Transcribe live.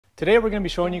Today we're going to be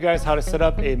showing you guys how to set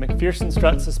up a McPherson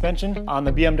strut suspension on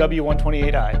the BMW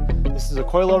 128i. This is a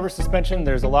coilover suspension.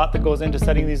 There's a lot that goes into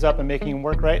setting these up and making them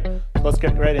work right. So let's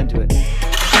get right into it.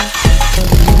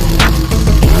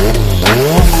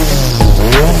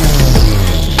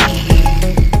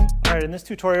 Alright, in this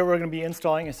tutorial we're going to be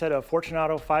installing a set of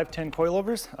Fortunato 510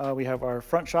 coilovers. We have our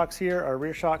front shocks here, our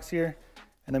rear shocks here.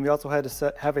 And then we also had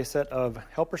to have a set of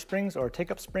helper springs or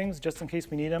take-up springs just in case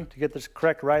we need them to get the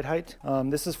correct ride height.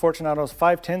 This is Fortunato's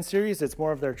 510 series. It's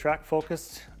more of their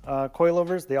track-focused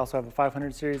coilovers. They also have a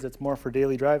 500 series that's more for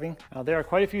daily driving. There are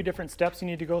quite a few different steps you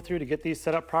need to go through to get these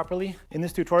set up properly. In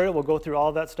this tutorial, we'll go through all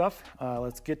of that stuff.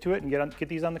 Let's get to it and get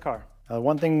these on the car.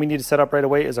 One thing we need to set up right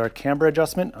away is our camber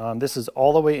adjustment. This is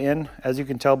all the way in. As you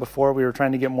can tell before, we were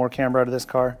trying to get more camber out of this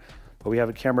car, but we have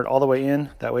it cambered all the way in.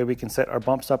 That way we can set our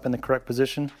bump stop in the correct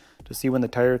position to see when the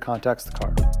tire contacts the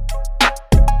car.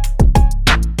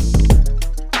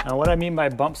 Now what I mean by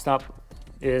bump stop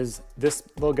is this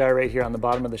little guy right here on the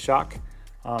bottom of the shock.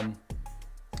 The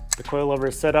coilover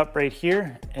is set up right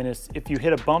here, and if you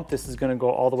hit a bump, this is going to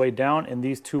go all the way down and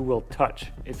these two will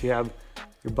touch. If you have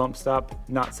your bump stop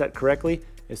not set correctly,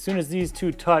 as soon as these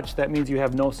two touch, that means you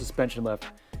have no suspension left.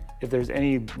 If there's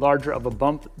any larger of a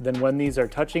bump than when these are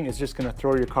touching, it's just going to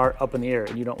throw your car up in the air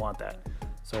and you don't want that.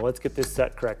 So let's get this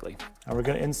set correctly. Now we're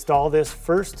going to install this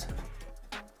first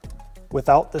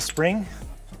without the spring.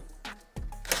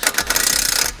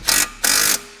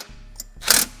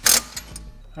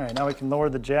 All right, now we can lower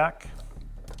the jack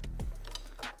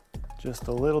just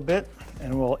a little bit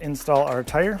and we'll install our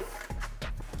tire.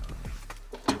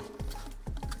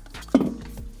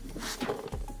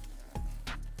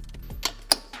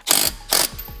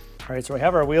 All right, so we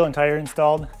have our wheel and tire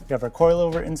installed. We have our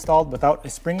coilover installed without a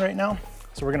spring right now.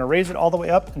 So we're gonna raise it all the way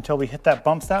up until we hit that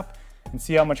bump stop and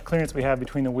see how much clearance we have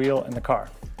between the wheel and the car.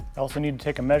 I also need to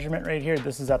take a measurement right here.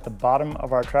 This is at the bottom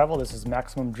of our travel. This is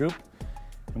maximum droop.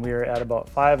 And we are at about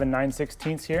 5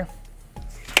 9/16 here.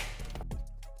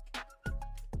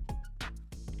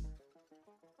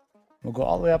 We'll go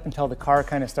all the way up until the car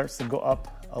kind of starts to go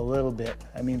up a little bit.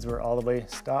 That means we're all the way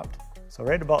stopped. So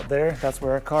right about there, that's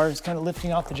where our car is kind of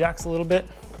lifting off the jacks a little bit.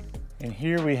 And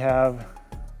here we have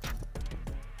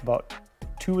about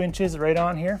 2 inches right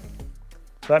on here.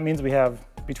 So that means we have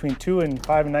between 2 and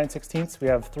 5 9/16. We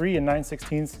have 3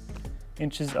 9/16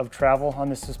 inches of travel on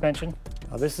this suspension.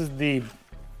 Now this is the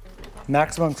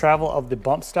maximum travel of the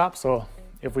bump stop. So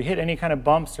if we hit any kind of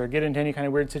bumps or get into any kind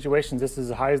of weird situations, this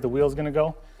is as high as the wheel is going to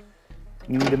go.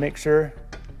 You need to make sure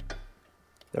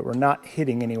that we're not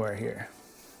hitting anywhere here.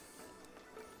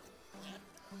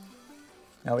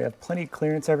 Now we have plenty of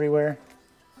clearance everywhere.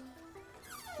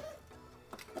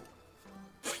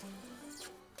 I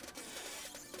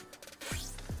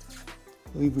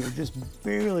believe we were just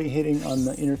barely hitting on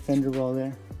the inner fender well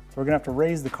there. So we're gonna have to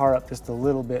raise the car up just a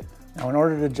little bit. Now in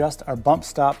order to adjust our bump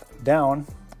stop down,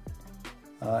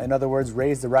 in other words,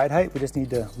 raise the ride height, we just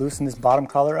need to loosen this bottom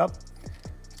collar up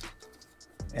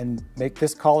and make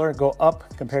this collar go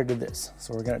up compared to this.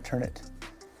 So we're gonna turn it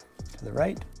to the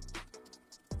right.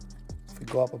 We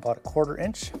go up about 1/4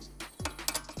 inch.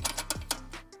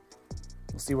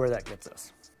 We'll see where that gets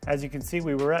us. As you can see,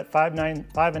 we were at 5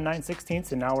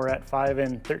 9/16 and now we're at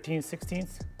 5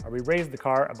 13/16. We raised the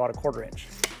car about 1/4 inch.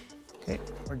 Okay,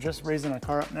 we're just raising our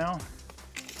car up now.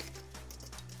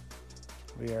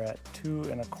 We are at 2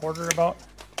 1/4 about.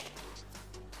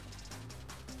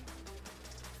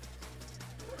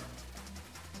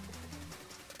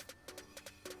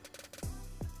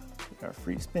 We are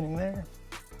free spinning there.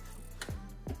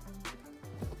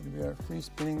 We are free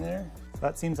spinning there. So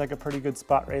that seems like a pretty good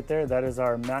spot right there. That is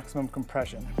our maximum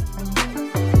compression.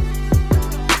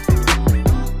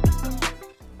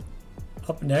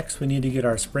 Up next, we need to get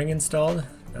our spring installed.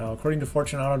 Now, according to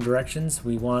Fortunato directions,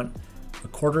 we want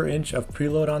 1/4 inch of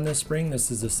preload on this spring. This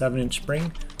is a 7-inch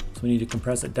spring. So we need to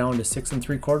compress it down to 6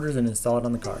 3/4 and install it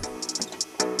on the car.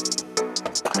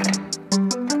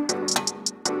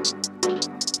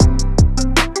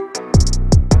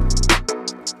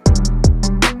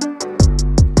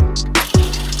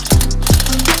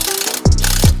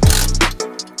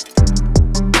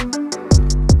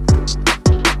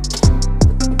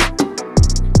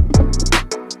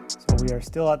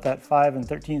 Still at that 5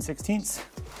 13/16.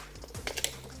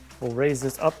 We'll raise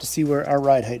this up to see where our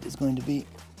ride height is going to be.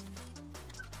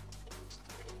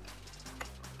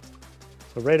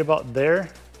 So right about there,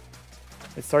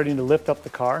 it's starting to lift up the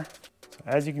car. So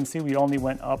as you can see, we only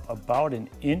went up about 1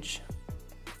 inch.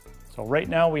 So right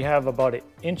now we have about 1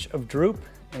 inch of droop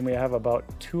and we have about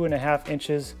 2.5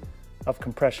 inches of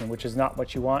compression, which is not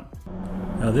what you want.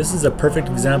 Now this is a perfect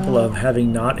example of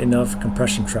having not enough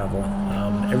compression travel.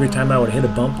 every time I would hit a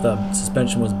bump, the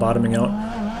suspension was bottoming out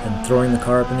and throwing the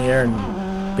car up in the air,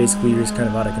 and basically you're just kind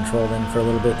of out of control then for a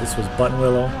little bit. This was Button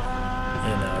Willow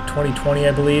in 2020,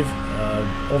 I believe.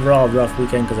 Overall, a rough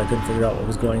weekend because I couldn't figure out what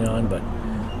was going on, but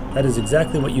that is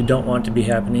exactly what you don't want to be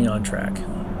happening on track.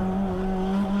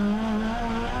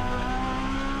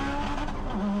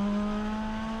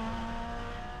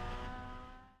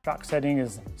 Shock setting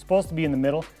is supposed to be in the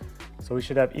middle, so we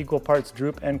should have equal parts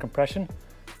droop and compression.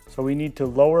 So we need to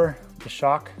lower the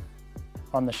shock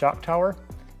on the shock tower,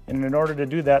 and in order to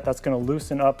do that, that's going to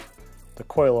loosen up the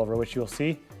coilover, which you'll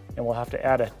see, and we'll have to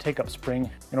add a take-up spring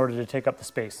in order to take up the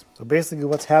space. So basically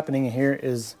what's happening here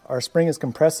is our spring is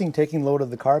compressing, taking load of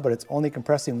the car, but it's only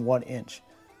compressing 1 inch.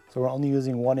 So we're only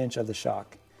using 1 inch of the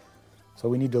shock. So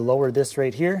we need to lower this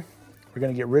right here. We're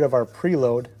going to get rid of our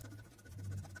preload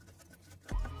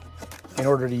in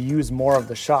order to use more of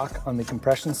the shock on the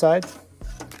compression side.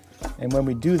 And when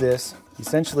we do this,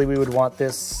 essentially we would want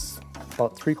this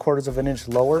about 3/4 of an inch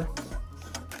lower.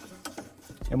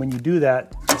 And when you do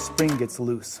that, the spring gets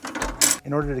loose.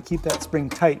 In order to keep that spring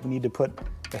tight, we need to put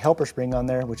the helper spring on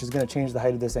there, which is going to change the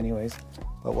height of this anyways.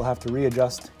 But we'll have to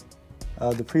readjust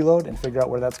the preload and figure out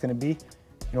where that's going to be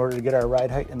in order to get our ride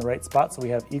height in the right spot, so we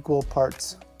have equal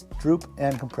parts droop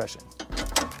and compression.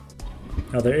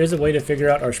 Now there is a way to figure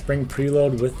out our spring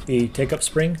preload with the take-up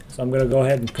spring, so I'm going to go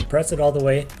ahead and compress it all the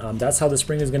way. That's how the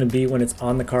spring is going to be when it's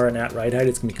on the car and at ride height.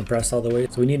 It's going to be compressed all the way.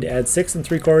 So we need to add 6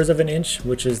 3/4 of an inch,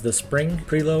 which is the spring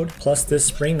preload, plus this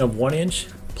spring of 1 inch,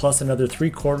 plus another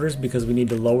 3/4 because we need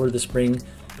to lower the spring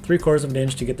 3/4 of an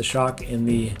inch to get the shock in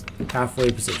the halfway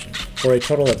position, for a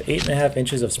total of 8.5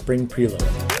 inches of spring preload.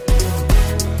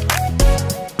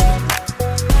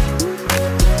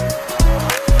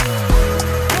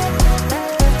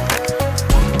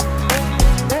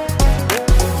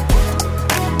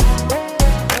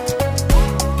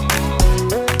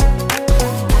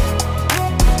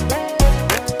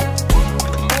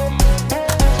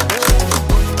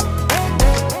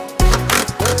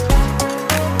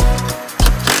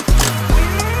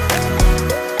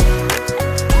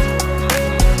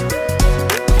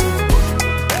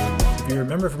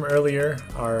 Remember from earlier,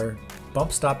 our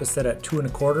bump stop is set at 2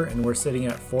 1/4 and we're sitting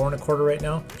at 4 1/4 right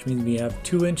now, which means we have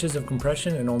 2 inches of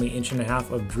compression and only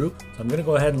 1.5 inches of droop. So I'm going to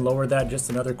go ahead and lower that just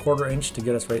another 1/4 inch to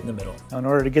get us right in the middle. Now in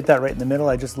order to get that right in the middle,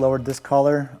 I just lowered this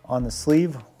collar on the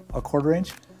sleeve 1/4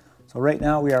 inch. So right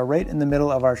now we are right in the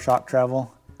middle of our shock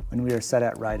travel when we are set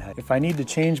at ride height. If I need to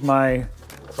change my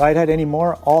ride height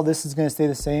anymore, all this is going to stay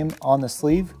the same on the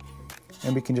sleeve,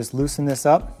 and we can just loosen this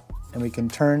up and we can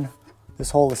turn this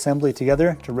whole assembly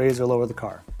together to raise or lower the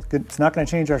car. It's not going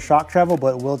to change our shock travel,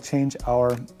 but it will change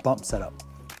our bump setup.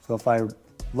 So if I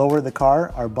lower the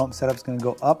car, our bump setup is going to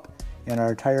go up and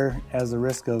our tire has the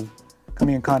risk of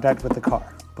coming in contact with the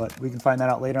car. But we can find that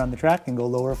out later on the track and go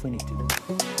lower if we need to.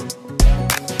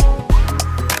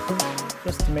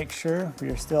 Just to make sure we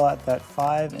are still at that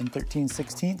 5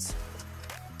 13/16.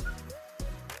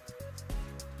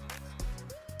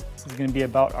 This is going to be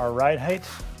about our ride height.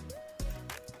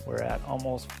 We're at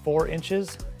almost 4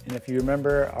 inches, and if you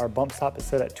remember, our bump stop is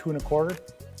set at 2 1/4.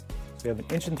 So we have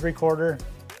 1 3/4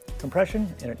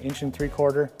 compression and 1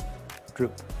 3/4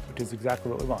 droop, which is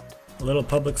exactly what we want. A little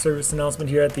public service announcement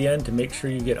here at the end to make sure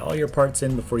you get all your parts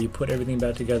in before you put everything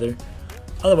back together.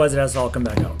 Otherwise, it has to all come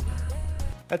back out.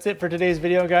 That's it for today's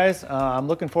video, guys. I'm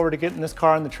looking forward to getting this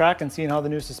car on the track and seeing how the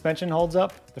new suspension holds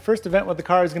up. The first event with the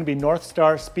car is going to be North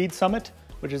Star Speed Summit,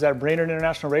 which is at Brainerd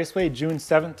International Raceway, June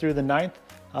 7th through the 9th.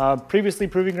 Previously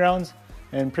Proving Grounds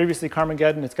and previously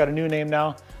Carmageddon. It's got a new name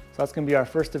now. So that's going to be our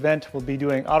first event. We'll be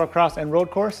doing autocross and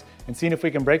road course and seeing if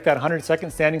we can break that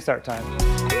 100-second standing start time.